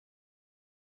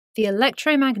The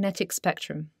electromagnetic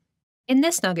spectrum. In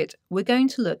this nugget, we're going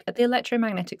to look at the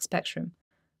electromagnetic spectrum,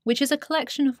 which is a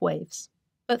collection of waves.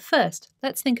 But first,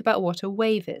 let's think about what a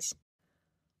wave is.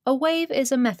 A wave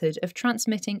is a method of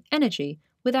transmitting energy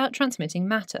without transmitting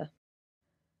matter.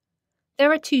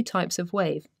 There are two types of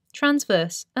wave,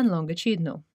 transverse and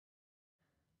longitudinal.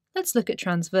 Let's look at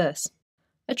transverse.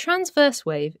 A transverse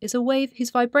wave is a wave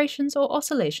whose vibrations or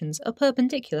oscillations are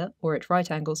perpendicular, or at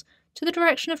right angles, to the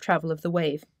direction of travel of the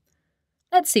wave.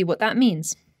 Let's see what that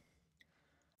means.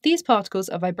 These particles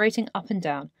are vibrating up and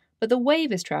down, but the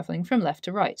wave is travelling from left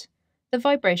to right. The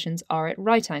vibrations are at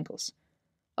right angles.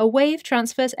 A wave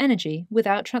transfers energy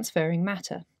without transferring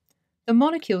matter. The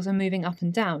molecules are moving up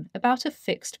and down about a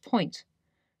fixed point.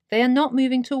 They are not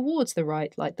moving towards the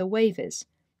right like the wave is.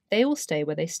 They will stay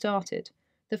where they started.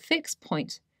 The fixed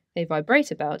point they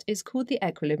vibrate about is called the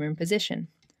equilibrium position.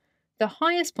 The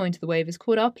highest point of the wave is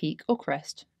called our peak or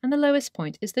crest, and the lowest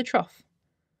point is the trough.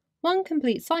 One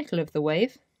complete cycle of the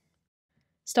wave,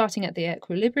 starting at the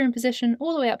equilibrium position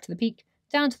all the way up to the peak,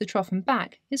 down to the trough and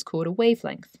back, is called a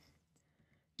wavelength.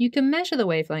 You can measure the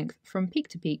wavelength from peak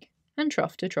to peak and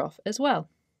trough to trough as well.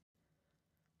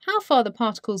 How far the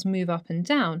particles move up and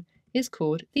down is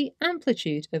called the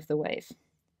amplitude of the wave.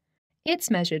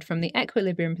 It's measured from the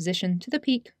equilibrium position to the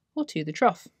peak or to the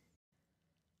trough.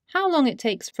 How long it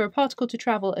takes for a particle to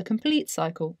travel a complete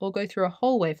cycle or go through a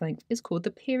whole wavelength is called the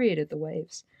period of the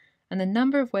waves, and the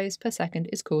number of waves per second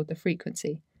is called the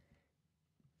frequency.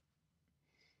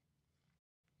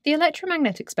 The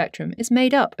electromagnetic spectrum is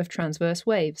made up of transverse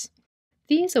waves.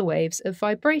 These are waves of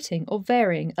vibrating or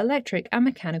varying electric and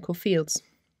mechanical fields.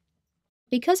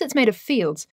 Because it's made of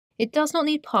fields, it does not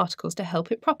need particles to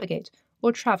help it propagate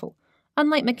or travel,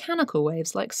 unlike mechanical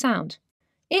waves like sound.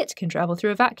 It can travel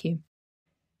through a vacuum.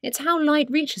 It's how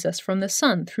light reaches us from the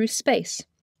sun through space.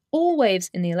 All waves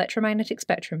in the electromagnetic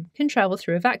spectrum can travel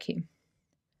through a vacuum.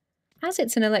 As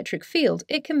it's an electric field,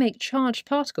 it can make charged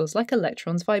particles like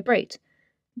electrons vibrate.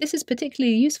 This is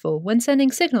particularly useful when sending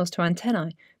signals to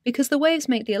antennae because the waves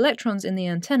make the electrons in the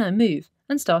antenna move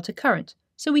and start a current,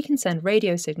 so we can send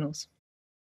radio signals.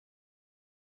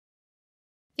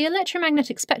 The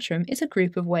electromagnetic spectrum is a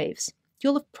group of waves.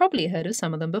 You'll have probably heard of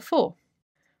some of them before.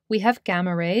 We have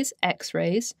gamma rays,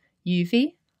 X-rays,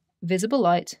 UV, visible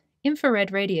light,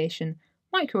 infrared radiation,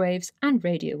 microwaves, and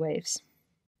radio waves.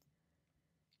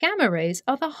 Gamma rays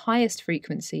are the highest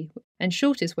frequency and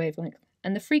shortest wavelength,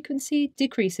 and the frequency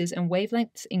decreases and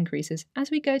wavelength increases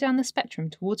as we go down the spectrum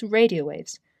towards radio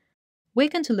waves. We're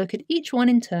going to look at each one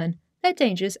in turn, their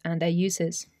dangers and their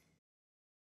uses.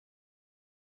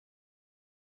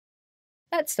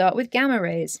 Let's start with gamma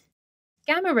rays.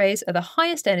 Gamma rays are the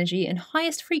highest energy and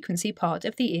highest frequency part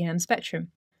of the EM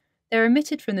spectrum. They're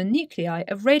emitted from the nuclei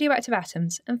of radioactive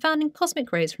atoms and found in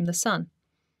cosmic rays from the sun.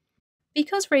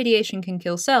 Because radiation can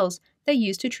kill cells, they're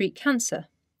used to treat cancer.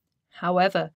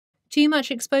 However, too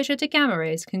much exposure to gamma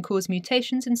rays can cause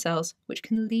mutations in cells which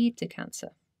can lead to cancer.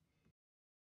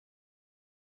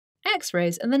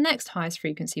 X-rays are the next highest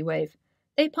frequency wave.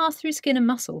 They pass through skin and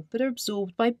muscle but are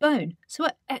absorbed by bone, so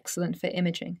are excellent for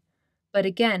imaging. But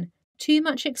again, too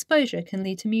much exposure can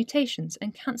lead to mutations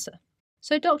and cancer.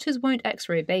 So doctors won't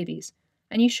X-ray babies,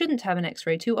 and you shouldn't have an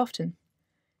X-ray too often.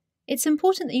 It's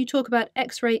important that you talk about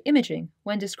X-ray imaging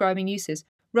when describing uses,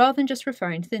 rather than just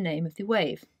referring to the name of the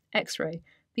wave, X-ray,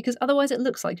 because otherwise it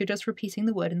looks like you're just repeating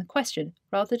the word in the question,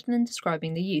 rather than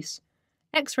describing the use.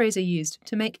 X-rays are used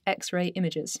to make X-ray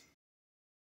images.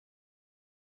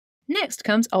 Next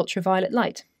comes ultraviolet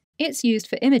light. It's used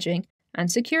for imaging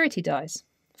and security dyes.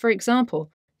 For example,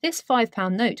 this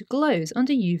 £5 note glows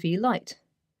under UV light.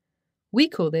 We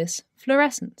call this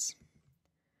fluorescence.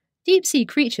 Deep-sea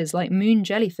creatures like moon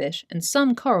jellyfish and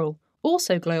some coral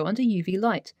also glow under UV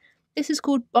light. This is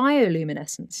called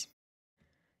bioluminescence.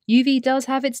 UV does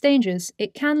have its dangers.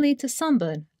 It can lead to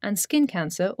sunburn and skin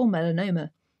cancer or melanoma.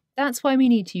 That's why we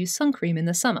need to use sun cream in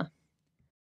the summer.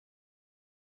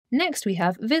 Next we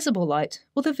have visible light,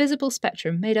 or the visible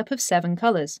spectrum made up of 7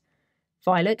 colours: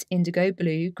 violet, indigo,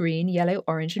 blue, green, yellow,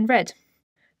 orange and red.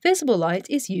 Visible light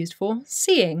is used for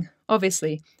seeing,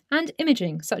 obviously, and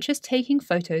imaging, such as taking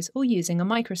photos or using a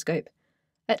microscope.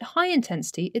 At high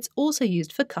intensity, it's also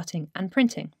used for cutting and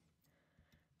printing.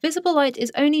 Visible light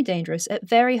is only dangerous at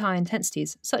very high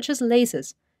intensities, such as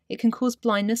lasers. It can cause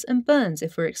blindness and burns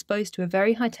if we're exposed to a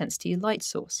very high-intensity light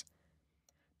source.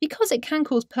 Because it can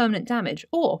cause permanent damage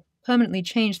or permanently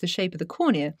change the shape of the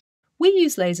cornea, we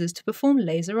use lasers to perform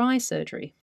laser eye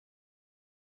surgery.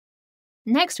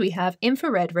 Next we have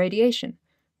infrared radiation.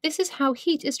 This is how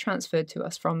heat is transferred to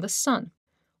us from the sun.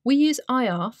 We use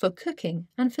IR for cooking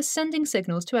and for sending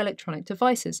signals to electronic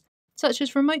devices, such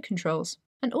as remote controls,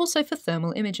 and also for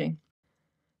thermal imaging.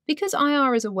 Because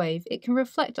IR is a wave, it can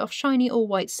reflect off shiny or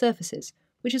white surfaces,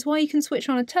 which is why you can switch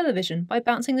on a television by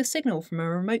bouncing the signal from a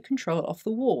remote control off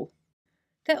the wall.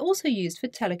 They're also used for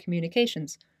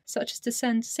telecommunications, such as to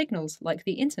send signals like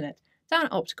the internet down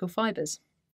optical fibres.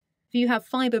 If you have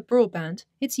fibre broadband,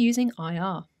 it's using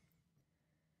IR.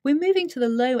 We're moving to the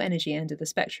low energy end of the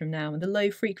spectrum now and the low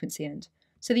frequency end,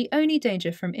 so the only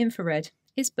danger from infrared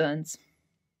is burns.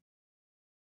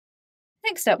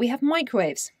 Next up we have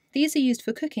microwaves. These are used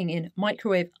for cooking in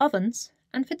microwave ovens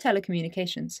and for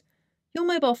telecommunications. Your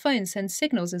mobile phone sends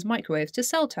signals as microwaves to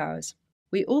cell towers.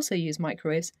 We also use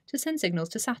microwaves to send signals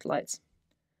to satellites.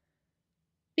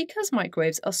 Because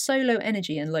microwaves are so low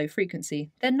energy and low frequency,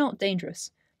 they're not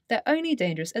dangerous. They're only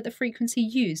dangerous at the frequency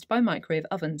used by microwave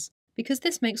ovens, because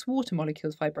this makes water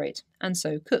molecules vibrate, and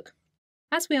so cook.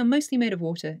 As we are mostly made of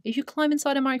water, if you climb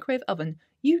inside a microwave oven,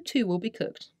 you too will be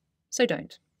cooked. So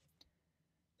don't.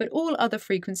 But all other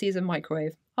frequencies of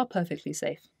microwave are perfectly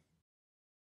safe.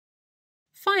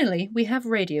 Finally, we have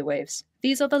radio waves.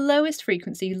 These are the lowest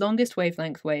frequency, longest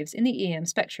wavelength waves in the EM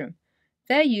spectrum.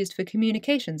 They're used for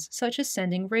communications, such as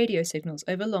sending radio signals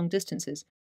over long distances,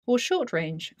 or short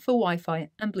range for Wi-Fi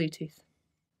and Bluetooth.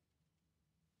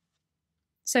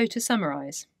 So to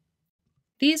summarise,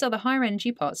 these are the higher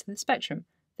energy parts of the spectrum.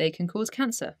 They can cause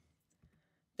cancer.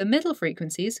 The middle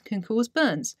frequencies can cause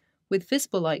burns, with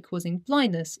visible light causing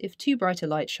blindness if too bright a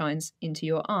light shines into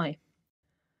your eye.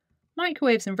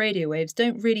 Microwaves and radio waves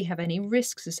don't really have any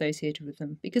risks associated with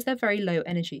them because they're very low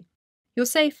energy. You're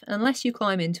safe unless you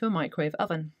climb into a microwave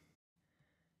oven.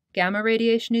 Gamma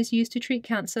radiation is used to treat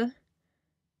cancer.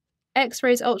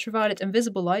 X-rays, ultraviolet and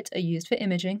visible light are used for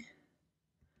imaging.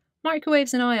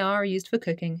 Microwaves and IR are used for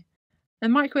cooking.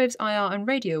 And microwaves, IR and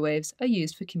radio waves are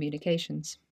used for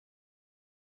communications.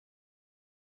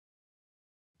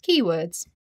 Keywords.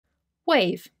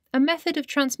 Wave, a method of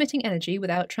transmitting energy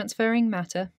without transferring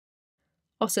matter.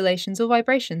 Oscillations or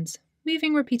vibrations,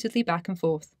 moving repeatedly back and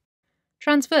forth.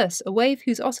 Transverse, a wave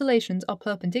whose oscillations are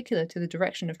perpendicular to the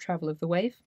direction of travel of the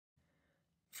wave.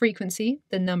 Frequency,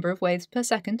 the number of waves per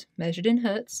second, measured in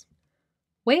hertz.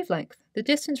 Wavelength, the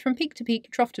distance from peak to peak,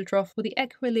 trough to trough, or the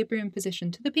equilibrium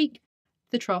position to the peak,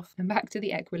 the trough, and back to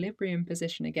the equilibrium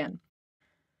position again.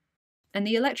 And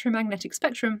the electromagnetic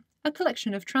spectrum, a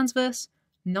collection of transverse,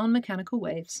 non-mechanical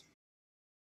waves.